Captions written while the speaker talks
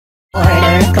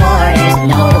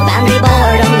no boundary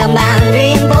boredom, the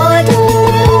boundary important.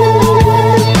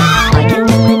 I can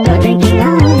live with no drinking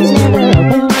eyes never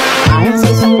open. I'll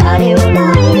see somebody will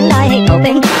die, and I hate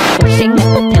hoping. Wishing that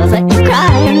the pills let you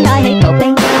cry, and I hate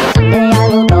hoping. Someday I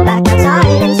will go back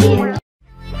outside and see her.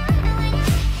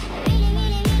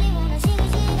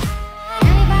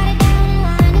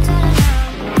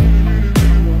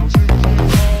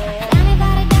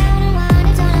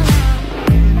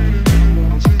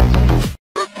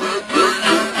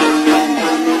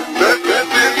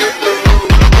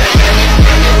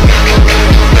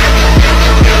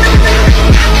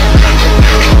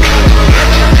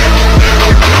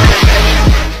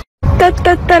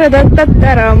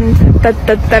 Та-та-та-ра-да-та-та-рам,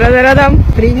 та-та-та-ра-да-ра-дам.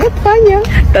 Привет, Ваня.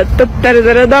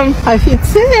 Та-та-та-ра-да-ра-дам.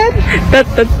 Офицер.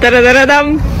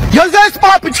 Та-та-та-ра-да-ра-дам. Я здесь,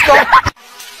 папочка!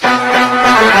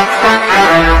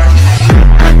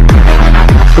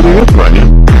 Привет, Ваня.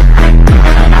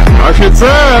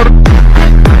 Офицер!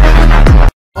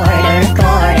 Order,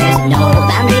 quarters, no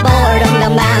boundary boredom, the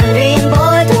boundary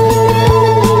important.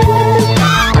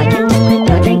 I can live with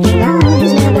no drinking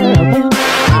eyes never open.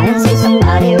 I'll see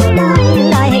somebody will die,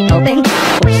 and I hate hoping.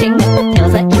 Wishing that the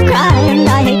pills let you cry, and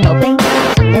I hate hoping.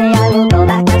 Someday I will go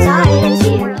back outside and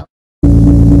see her.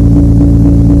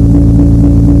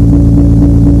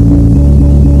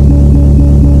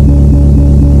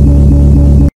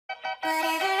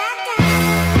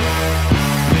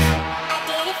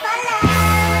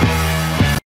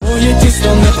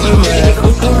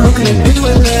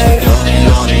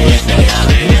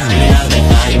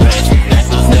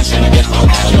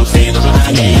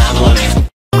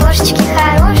 Кошечки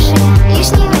хорошие,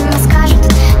 лишнего не скажут,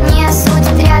 не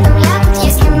осудят, рядом лягут,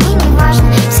 если мне не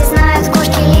важно. Все знают,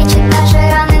 кошки лечат даже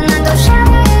раны на душе.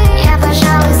 Я,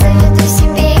 пожалуй, заведу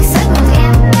себе их сотню-две.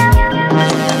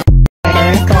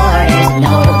 Order, quarters,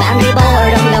 no boundary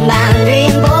boredom, the boundary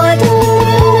important.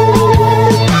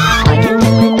 I can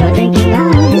live with no drinking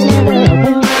eyes never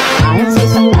open. I'll see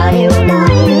somebody will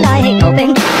die, and I hate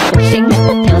hoping. Wishing that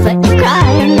the pills let you cry,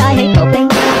 and I hate hoping.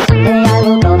 Someday I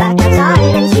will go back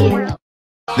outside and see her.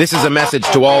 This is a message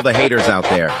to all the haters out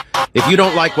there. If you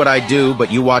don't like what I do,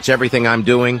 but you watch everything I'm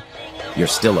doing, you're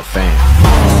still a fan.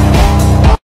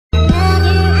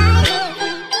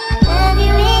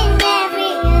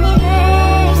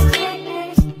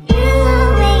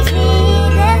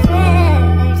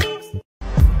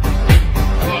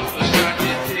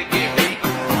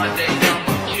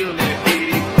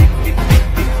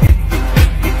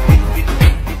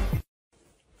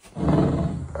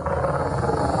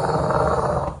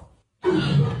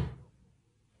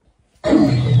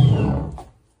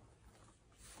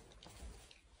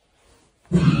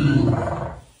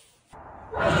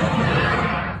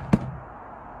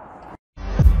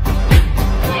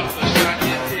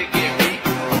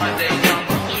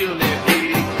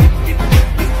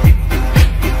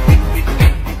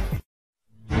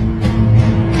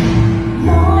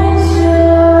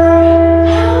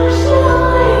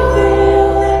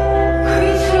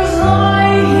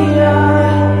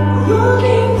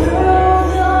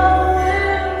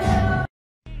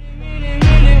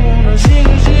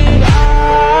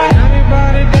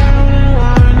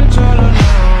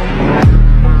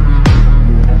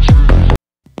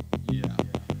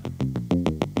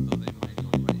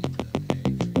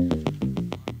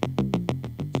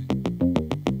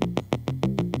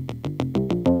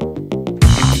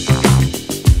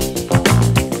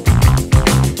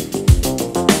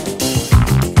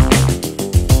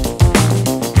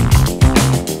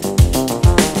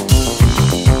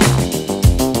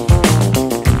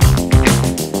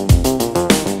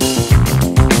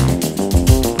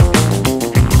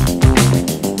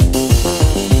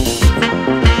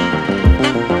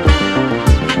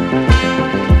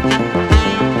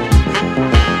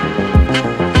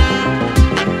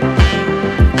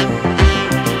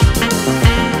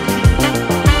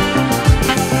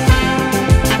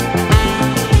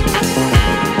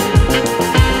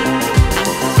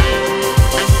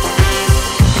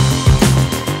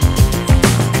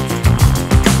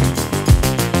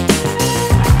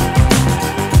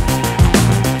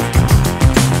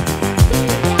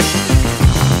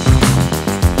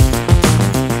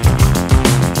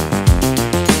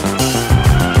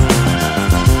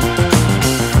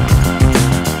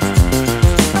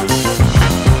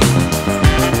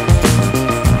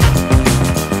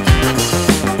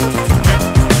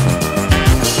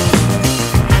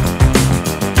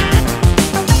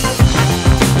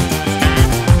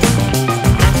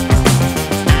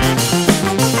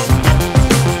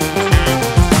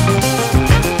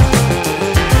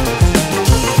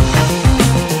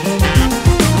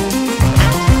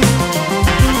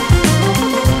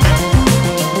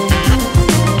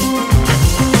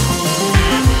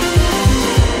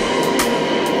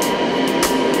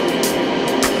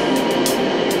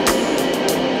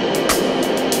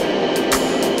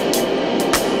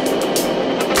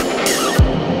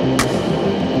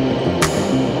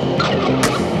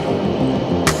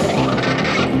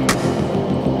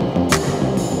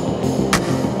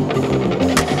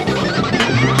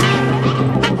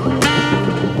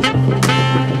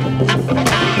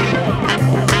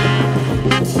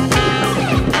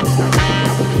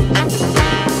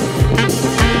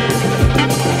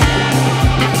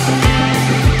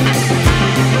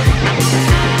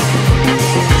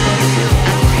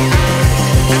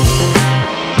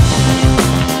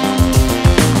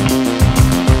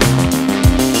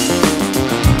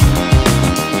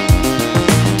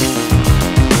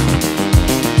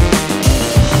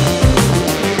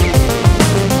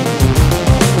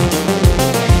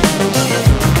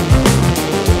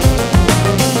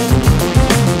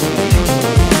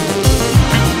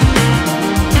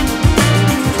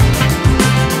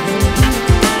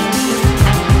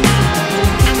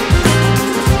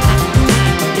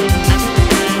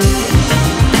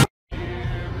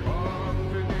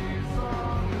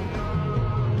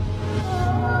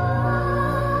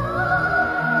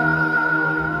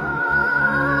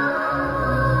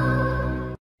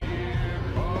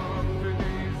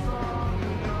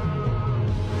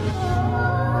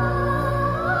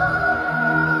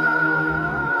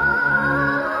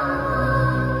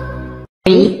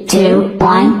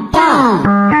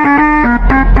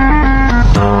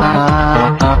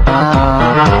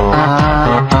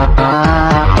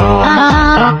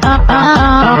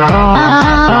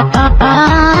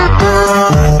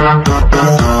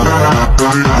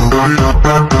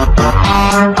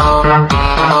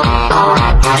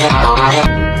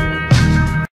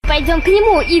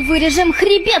 Вырежем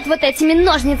хребет вот этими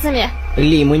ножницами.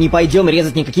 Ли, мы не пойдем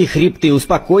резать никакие хребты,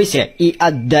 успокойся и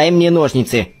отдай мне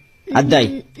ножницы.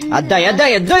 Отдай, отдай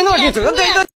ножницы,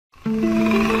 отдай!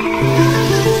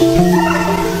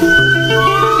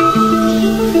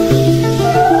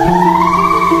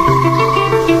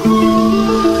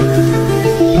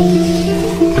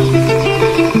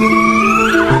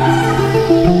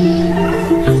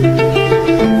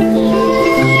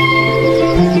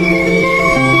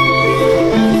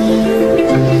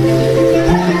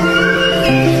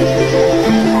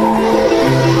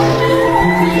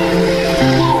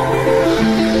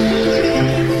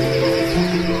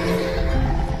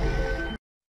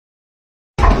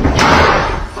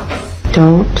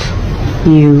 Don't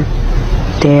you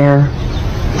dare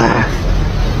laugh.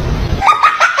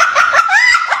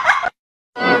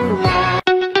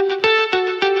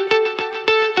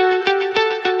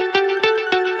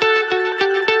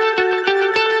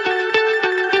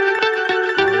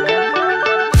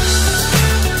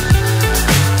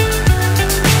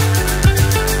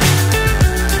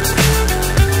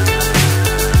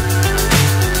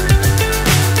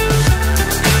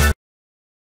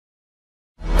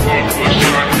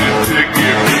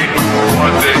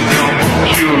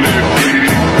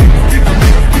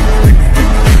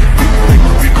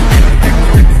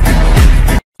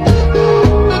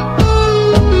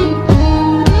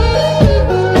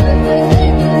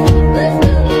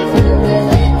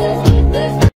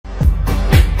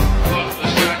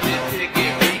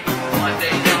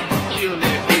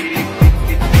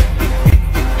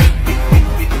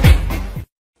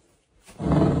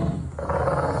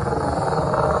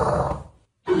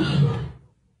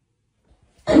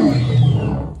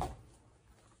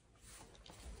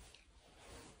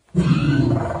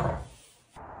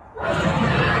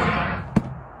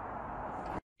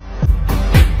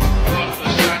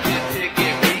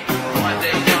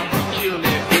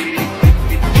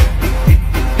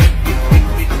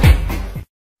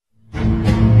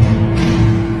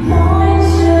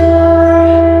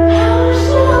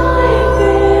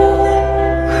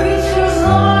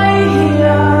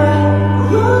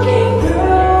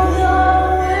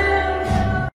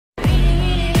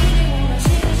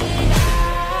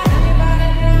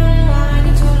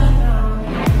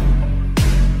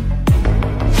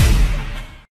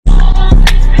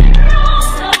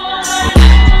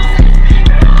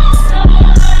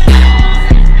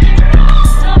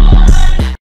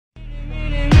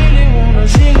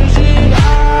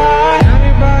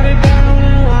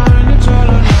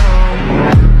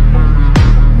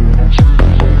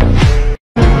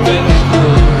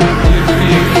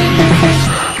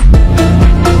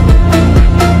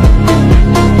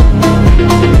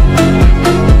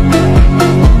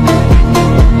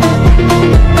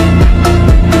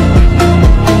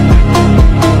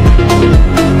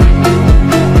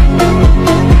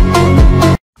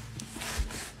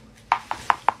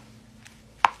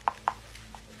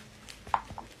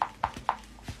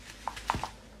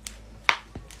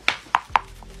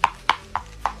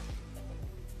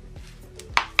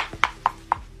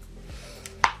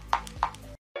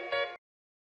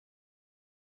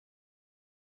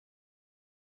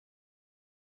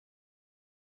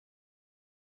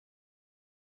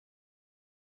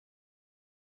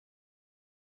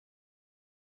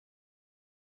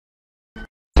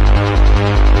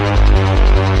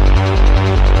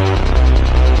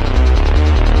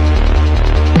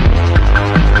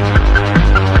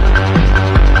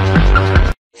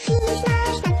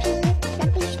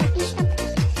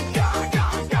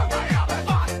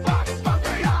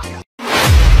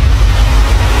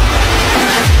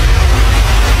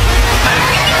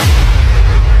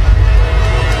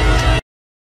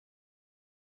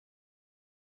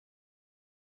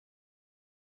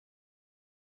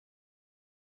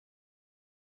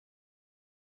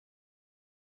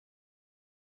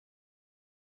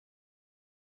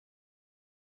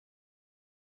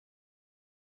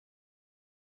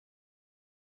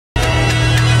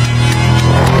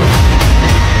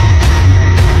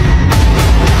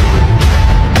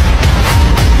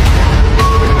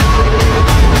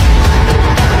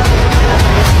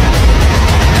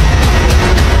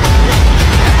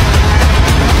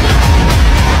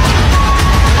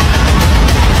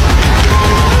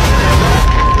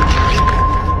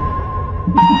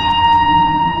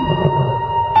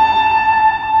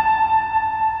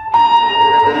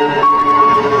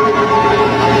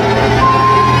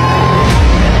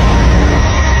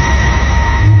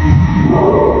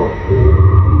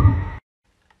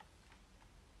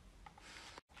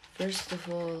 First of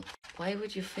all, why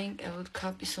would you think I would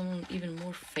copy someone even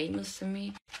more famous than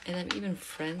me? And I'm even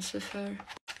friends with her.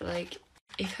 Like,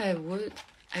 if I would,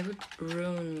 I would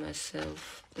ruin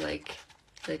myself like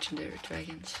legendary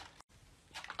dragons.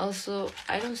 Also,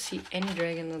 I don't see any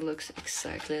dragon that looks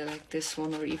exactly like this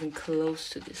one or even close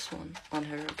to this one on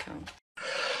her account.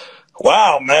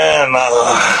 Wow, man.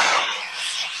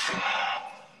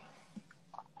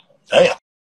 Damn.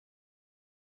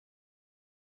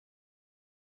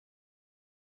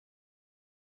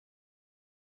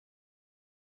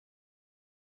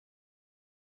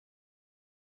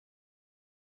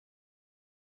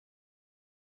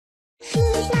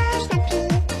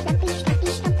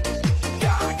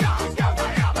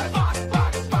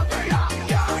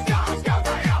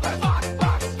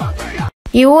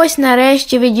 І ось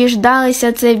нарешті ви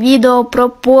діждалися це відео про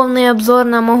повний обзор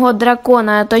на мого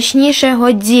дракона, а точніше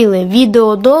Годзіли.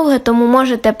 Відео довге, тому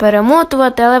можете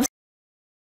перемотувати, але